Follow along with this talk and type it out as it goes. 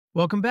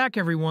Welcome back,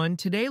 everyone.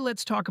 Today,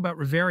 let's talk about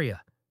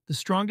Riveria, the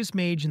strongest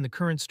mage in the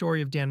current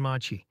story of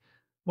Danmachi.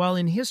 While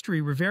in history,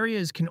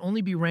 can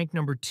only be ranked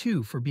number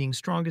 2 for being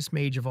strongest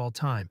mage of all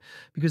time,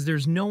 because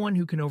there's no one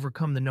who can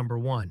overcome the number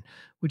 1,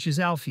 which is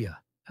Althea.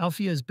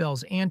 Althea is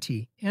Bel's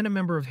auntie and a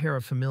member of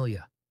Hera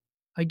Familia.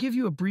 I give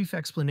you a brief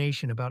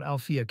explanation about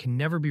Althea can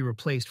never be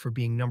replaced for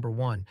being number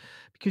 1,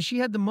 because she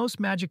had the most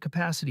magic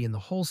capacity in the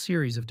whole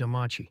series of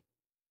Danmachi.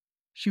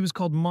 She was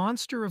called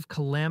Monster of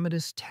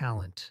Calamitous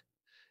Talent.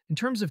 In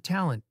terms of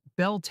talent,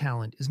 Bell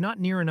talent is not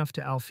near enough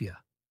to Althea.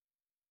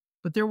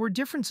 But there were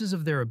differences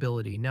of their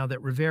ability now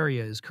that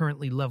Riveria is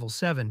currently level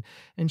 7,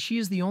 and she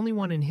is the only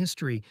one in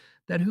history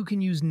that who can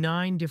use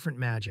 9 different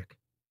magic.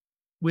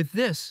 With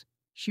this,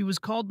 she was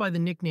called by the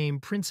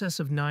nickname Princess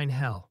of Nine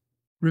Hell.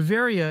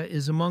 Riveria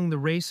is among the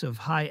race of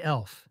High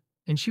Elf,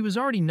 and she was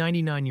already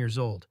 99 years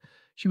old.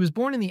 She was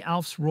born in the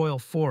Alps Royal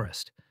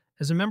Forest,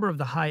 as a member of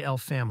the High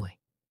Elf family.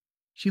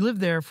 She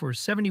lived there for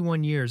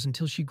 71 years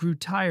until she grew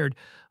tired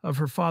of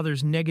her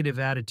father's negative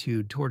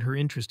attitude toward her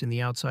interest in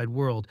the outside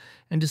world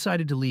and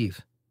decided to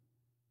leave.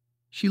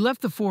 She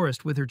left the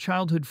forest with her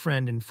childhood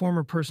friend and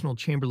former personal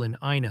chamberlain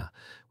Ina,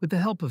 with the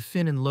help of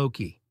Finn and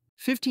Loki.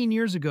 15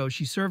 years ago,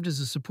 she served as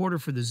a supporter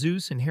for the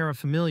Zeus and Hera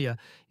Familia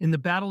in the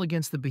battle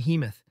against the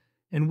Behemoth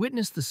and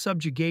witnessed the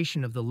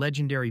subjugation of the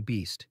legendary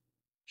beast.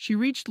 She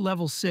reached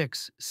level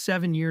 6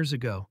 7 years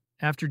ago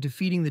after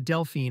defeating the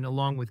Delphine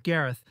along with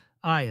Gareth,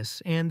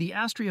 Aias, and the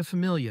Astria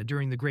Familia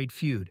during the Great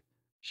Feud.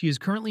 She is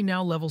currently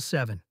now level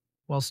 7.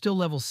 While still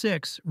level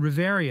 6,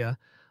 Riveria,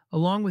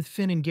 along with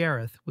Finn and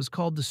Gareth, was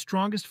called the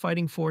strongest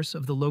fighting force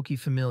of the Loki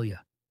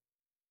Familia.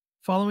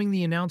 Following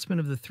the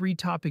announcement of the 3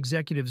 top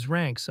executives'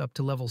 ranks up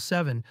to level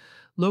 7,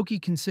 Loki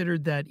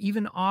considered that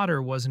even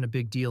Otter wasn't a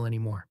big deal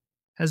anymore.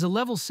 As a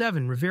level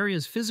 7,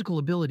 Riveria's physical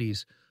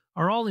abilities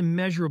are all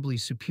immeasurably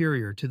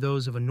superior to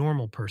those of a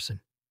normal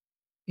person.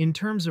 In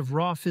terms of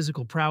raw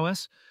physical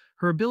prowess,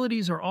 her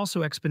abilities are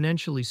also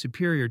exponentially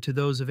superior to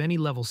those of any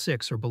level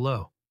 6 or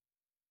below.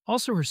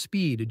 Also, her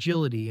speed,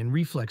 agility, and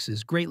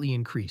reflexes greatly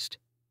increased.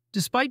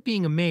 Despite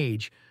being a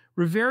mage,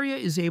 Riveria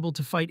is able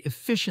to fight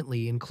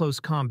efficiently in close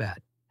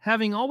combat,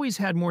 having always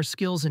had more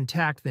skills and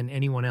tact than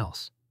anyone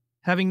else.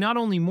 Having not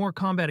only more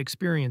combat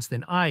experience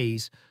than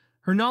Aias,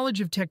 her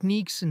knowledge of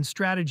techniques and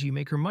strategy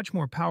make her much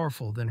more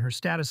powerful than her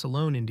status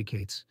alone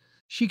indicates.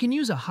 She can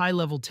use a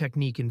high-level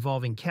technique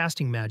involving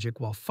casting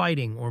magic while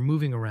fighting or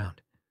moving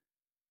around.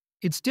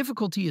 Its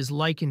difficulty is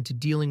likened to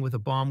dealing with a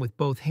bomb with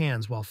both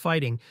hands while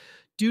fighting,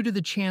 due to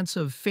the chance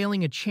of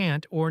failing a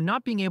chant or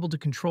not being able to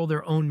control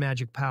their own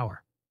magic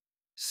power.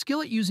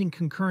 Skill at using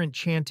concurrent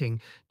chanting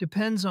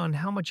depends on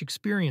how much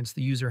experience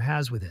the user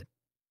has with it.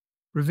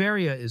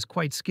 Riveria is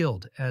quite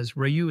skilled, as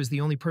Ryu is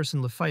the only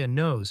person Lafaya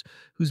knows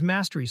whose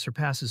mastery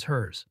surpasses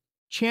hers.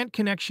 Chant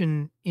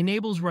connection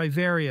enables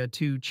Riveria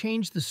to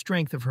change the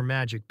strength of her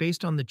magic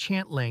based on the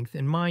chant length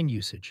and mind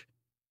usage.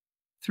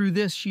 Through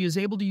this, she is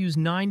able to use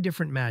 9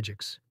 different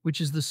magics,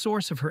 which is the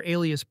source of her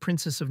alias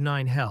Princess of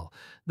Nine Hell,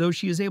 though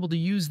she is able to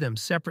use them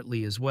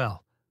separately as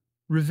well.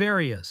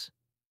 Riveria's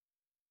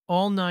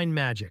all 9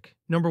 magic.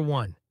 Number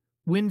 1.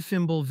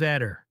 Windfimble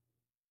Vetter.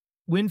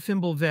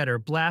 Windfimble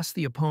Vetter blasts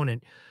the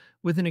opponent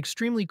with an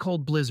extremely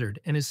cold blizzard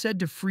and is said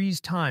to freeze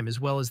time as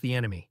well as the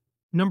enemy.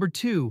 Number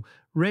 2.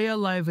 Rea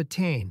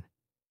Liavatane.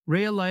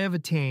 Rea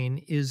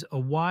Liavatane is a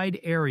wide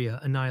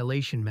area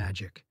annihilation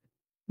magic.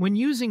 When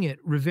using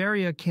it,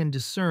 Riveria can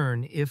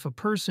discern if a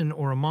person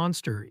or a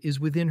monster is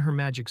within her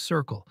magic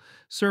circle,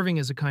 serving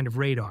as a kind of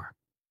radar.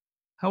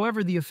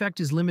 However, the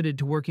effect is limited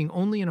to working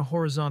only in a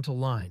horizontal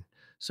line,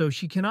 so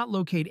she cannot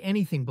locate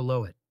anything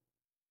below it.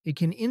 It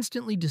can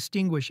instantly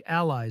distinguish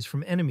allies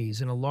from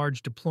enemies in a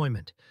large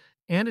deployment,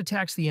 and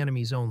attacks the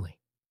enemies only.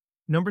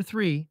 Number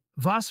 3.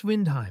 Vas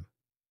Windheim.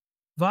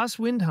 Vas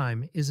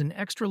Windheim is an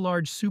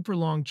extra-large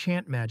super-long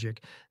chant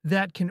magic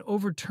that can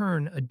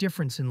overturn a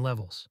difference in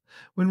levels.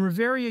 When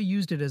Riveria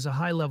used it as a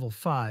high level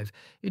 5,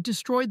 it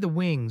destroyed the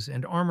wings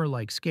and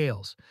armor-like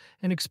scales,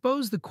 and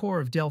exposed the core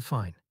of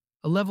Delphine,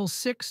 a level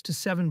 6 to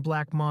 7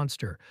 black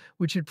monster,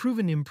 which had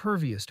proven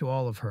impervious to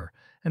all of her,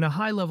 and a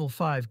high level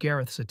 5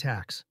 Gareth's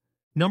attacks.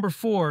 Number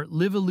 4.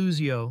 Live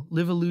Illusio.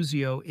 Live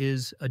Illusio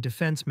is a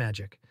defense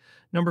magic.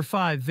 Number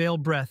 5. Veil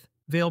Breath.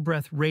 Veil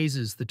Breath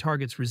raises the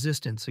target's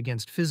resistance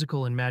against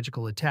physical and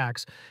magical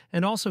attacks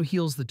and also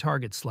heals the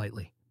target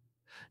slightly.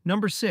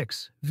 Number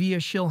 6. Via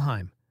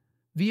Shilheim.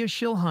 Via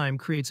Shilheim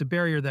creates a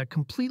barrier that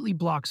completely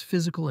blocks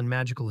physical and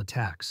magical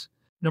attacks.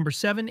 Number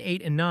 7,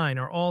 8, and 9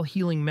 are all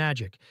healing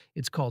magic.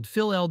 It's called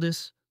Phil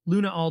Eldis,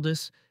 Luna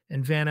Aldis,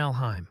 and Van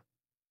Alheim.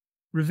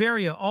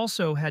 Riveria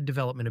also had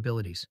development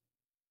abilities.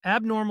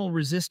 Abnormal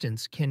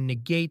resistance can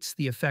negate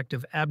the effect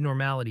of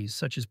abnormalities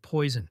such as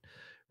poison.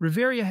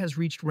 Riveria has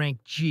reached rank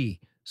G,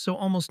 so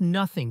almost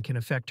nothing can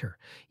affect her,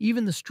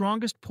 even the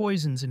strongest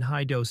poisons in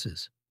high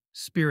doses.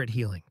 Spirit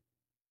Healing.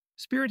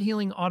 Spirit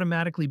Healing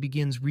automatically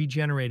begins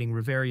regenerating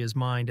Riveria's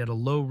mind at a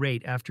low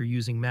rate after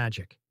using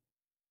magic.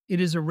 It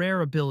is a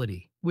rare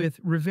ability,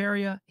 with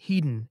Riveria,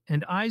 Hedon,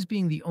 and Eyes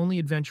being the only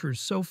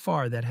adventurers so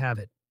far that have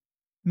it.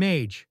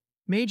 Mage.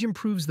 Mage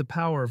improves the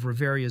power of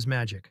Riveria's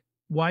magic,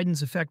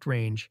 widens effect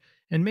range,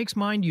 and makes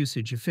mind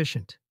usage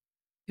efficient.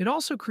 It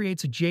also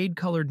creates a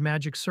jade-colored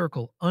magic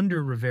circle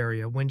under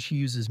Riveria when she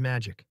uses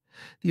magic.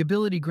 The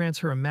ability grants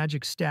her a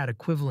magic stat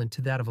equivalent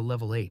to that of a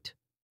level 8.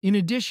 In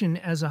addition,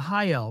 as a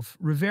high elf,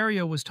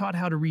 Riveria was taught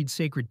how to read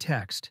sacred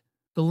text,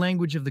 the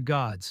language of the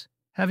gods,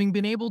 having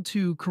been able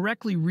to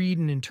correctly read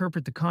and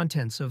interpret the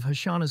contents of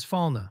Hashana's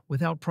Falna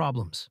without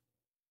problems.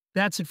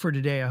 That's it for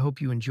today. I hope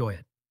you enjoy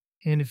it.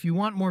 And if you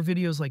want more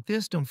videos like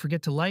this, don't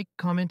forget to like,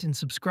 comment, and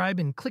subscribe,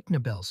 and click the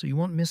bell so you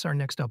won't miss our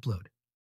next upload.